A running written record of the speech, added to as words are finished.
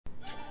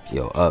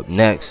Yo, up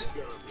next,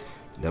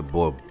 that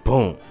boy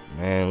Boonk,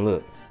 man.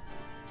 Look,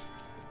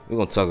 we're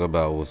gonna talk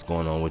about what's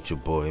going on with your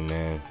boy,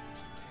 man.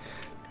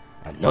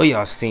 I know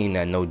y'all seen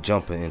that No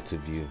Jumper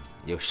interview.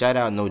 Yo, shout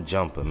out No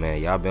Jumper,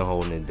 man. Y'all been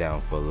holding it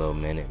down for a little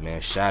minute, man.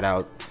 Shout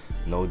out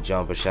No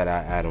Jumper. Shout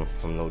out Adam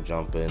from No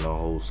Jumper and the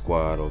whole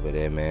squad over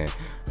there, man.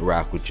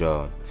 Rock with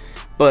y'all.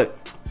 But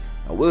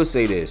I will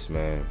say this,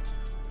 man.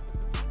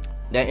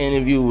 That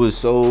interview was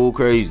so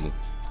crazy.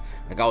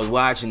 Like, I was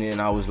watching it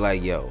and I was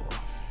like, yo,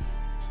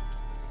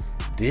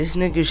 this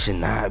nigga should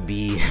not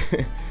be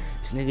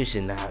this nigga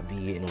should not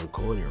be getting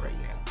recorded right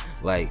now.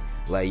 Like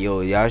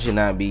yo, y'all should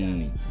not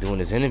be doing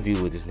this interview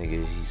with this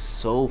nigga. He's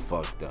so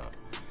fucked up.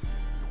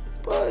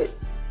 But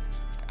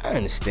I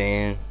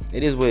understand.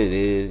 It is what it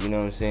is, you know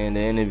what I'm saying? The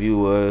interview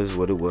was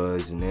what it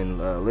was, and then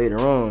later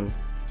on,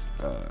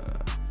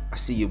 I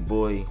see your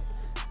boy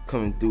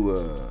coming through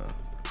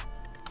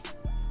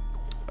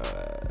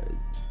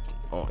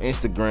on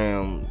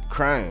Instagram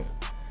crying.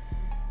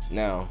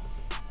 Now,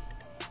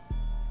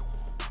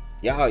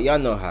 y'all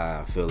know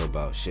how I feel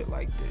about shit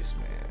like this,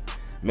 man.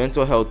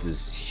 Mental health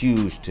is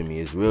huge to me.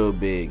 It's real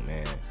big,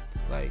 man.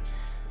 Like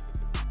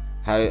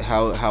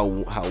how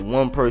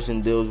one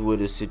person deals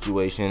with a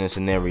situation, a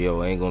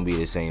scenario, ain't gonna be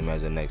the same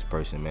as the next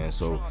person, man.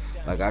 So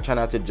like, I try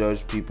not to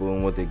judge people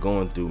and what they're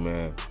going through,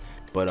 man.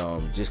 But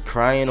just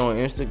crying on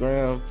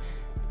Instagram,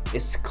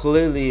 it's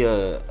clearly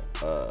a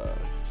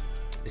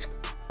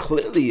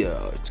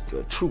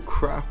true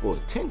cry for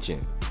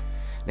attention.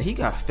 Now, he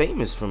got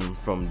famous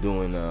from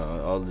doing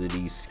all of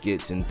these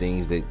skits and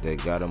things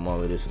that got him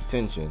all of this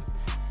attention.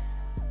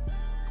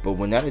 But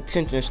when that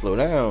attention slow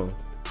down,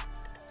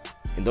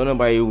 and don't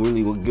nobody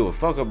really give a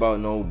fuck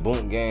about no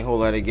Boonk gang, whole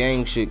lot of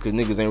gang shit, cause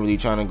niggas ain't really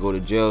trying to go to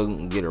jail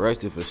and get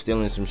arrested for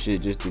stealing some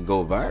shit just to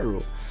go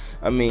viral.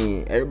 I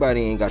mean,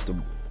 everybody ain't got the,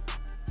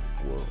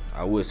 well,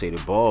 I would say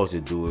the balls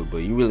to do it, but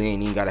you really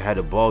ain't even gotta have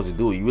the balls to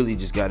do it. You really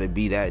just gotta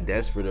be that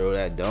desperate or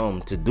that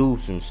dumb to do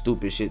some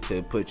stupid shit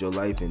to put your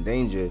life in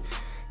danger,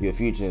 your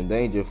future in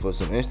danger, for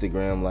some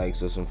Instagram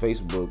likes or some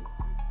Facebook,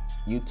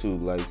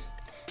 YouTube likes.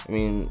 I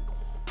mean,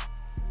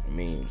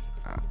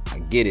 I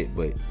get it,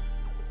 but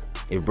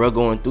if bro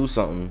going through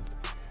something,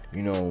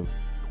 you know,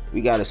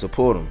 we gotta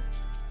support him,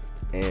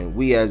 and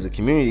we as a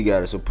community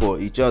gotta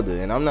support each other.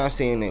 And I'm not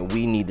saying that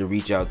we need to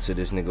reach out to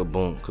this nigga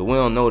Boonk, cause we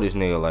don't know this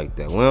nigga like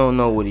that. We don't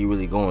know what he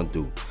really going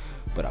through.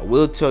 But I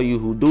will tell you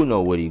who do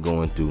know what he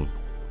going through.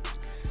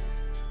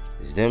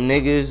 It's them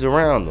niggas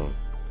around him.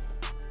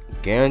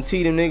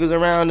 Guarantee them niggas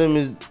around him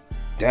is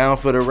down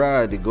for the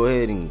ride to go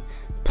ahead and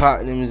pop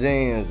them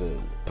Zans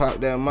or pop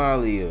that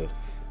Molly or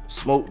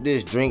smoke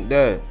this, drink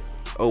that.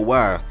 Oh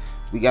wow,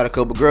 we got a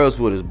couple girls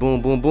with us.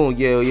 Boom, boom, boom.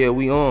 Yeah,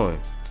 we on.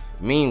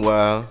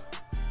 Meanwhile,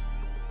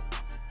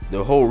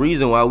 the whole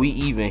reason why we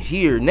even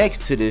here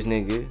next to this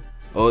nigga,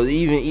 or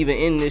even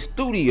in this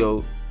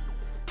studio,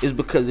 is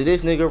because of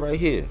this nigga right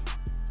here.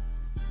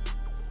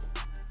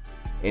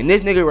 And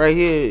this nigga right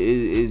here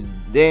is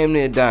damn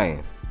near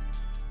dying.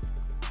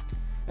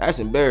 That's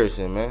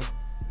embarrassing, man.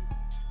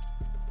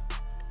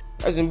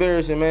 That's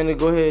embarrassing, man, to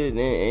go ahead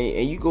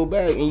and you go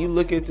back and you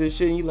look at this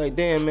shit and you like,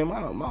 damn, man,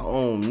 my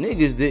own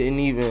niggas didn't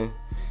even,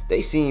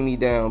 they seen me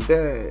down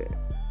bad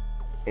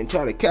and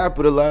try to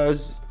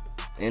capitalize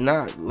and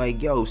not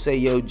like, yo, say,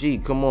 yo, G,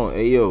 come on,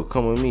 hey, yo,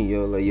 come with me,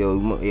 yo, like, yo,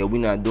 we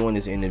not doing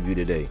this interview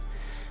today.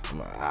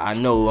 I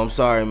know, I'm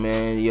sorry,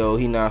 man, yo,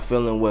 he not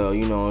feeling well,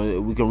 you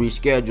know, we can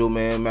reschedule,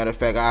 man. Matter of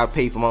fact, I'll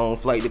pay for my own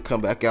flight to come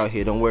back out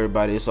here. Don't worry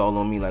about it, it's all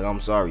on me. Like, I'm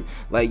sorry.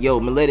 Like, yo,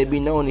 let it be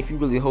known, if you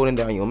really holding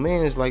down your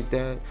mans like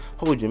that,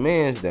 hold your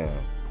mans down.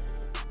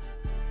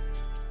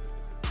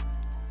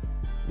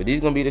 But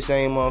these gonna be the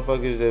same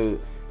motherfuckers that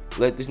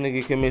let this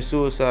nigga commit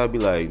suicide, be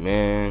like,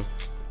 man,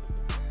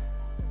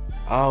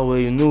 I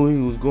always knew he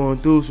was going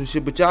through some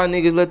shit, but y'all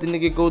niggas let the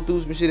nigga go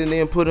through some shit and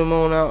then put him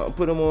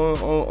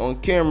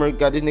on camera,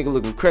 got this nigga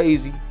looking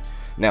crazy.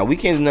 Now, we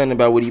can't do nothing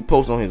about what he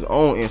posts on his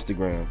own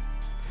Instagram,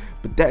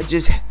 but that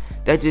just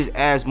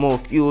adds more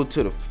fuel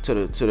to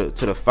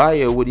the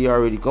fire of what he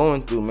already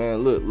going through, man.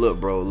 Look,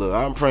 bro, look,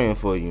 I'm praying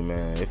for you,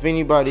 man. If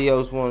anybody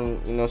else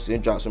want, you know,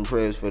 drop some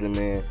prayers for the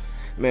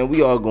man,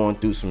 we all going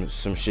through some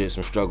shit,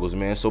 some struggles,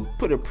 man. So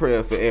put a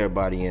prayer for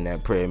everybody in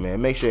that prayer, man.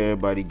 Make sure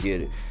everybody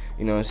get it.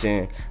 You know what I'm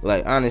saying?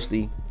 Like,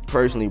 honestly,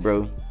 personally,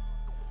 bro,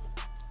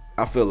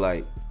 I feel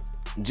like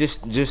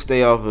just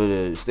stay off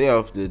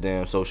the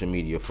damn social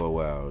media for a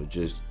while.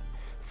 Just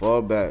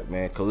fall back,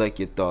 man. Collect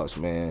your thoughts,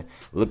 man.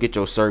 Look at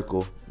your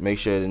circle. Make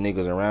sure the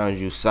niggas around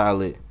you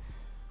solid.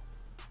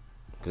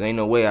 Cause ain't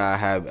no way I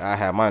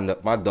have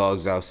my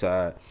dogs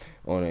outside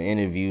on an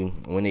interview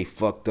when they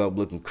fucked up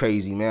looking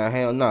crazy, man.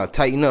 Hell nah,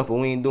 tighten up, but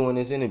we ain't doing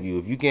this interview.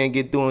 If you can't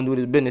get through and do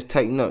this business,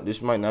 tighten up.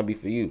 This might not be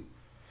for you.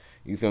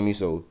 You feel me?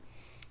 So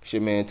shit,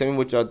 man, tell me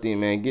what y'all think,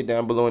 man. Get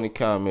down below in the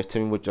comments.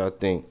 Tell me what y'all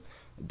think.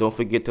 Don't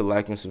forget to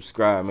like and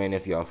subscribe, man,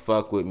 if y'all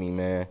fuck with me,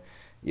 man.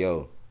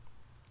 Yo,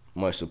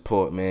 much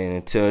support, man.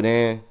 Until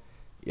then,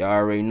 y'all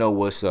already know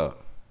what's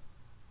up.